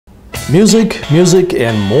Music, music,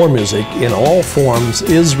 and more music in all forms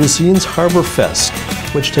is Racine's Harbor Fest,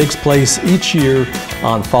 which takes place each year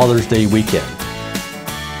on Father's Day weekend.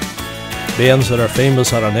 Bands that are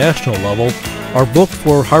famous on a national level are booked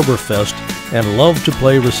for Harbor Fest and love to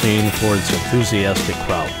play Racine for its enthusiastic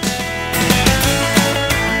crowds.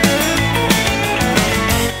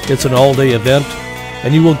 It's an all-day event,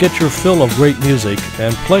 and you will get your fill of great music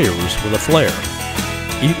and players with a flair.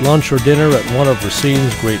 Eat lunch or dinner at one of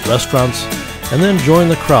Racine's great restaurants, and then join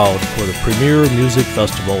the crowd for the premier music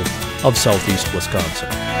festival of Southeast Wisconsin.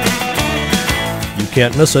 You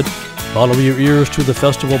can't miss it. Follow your ears to the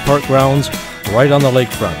festival park grounds right on the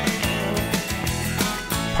lakefront.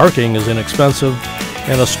 Parking is inexpensive,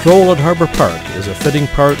 and a stroll at Harbor Park is a fitting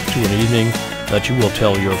part to an evening that you will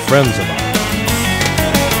tell your friends about.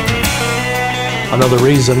 Another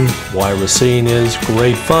reason why Racine is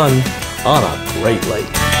great fun on a great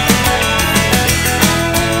lake.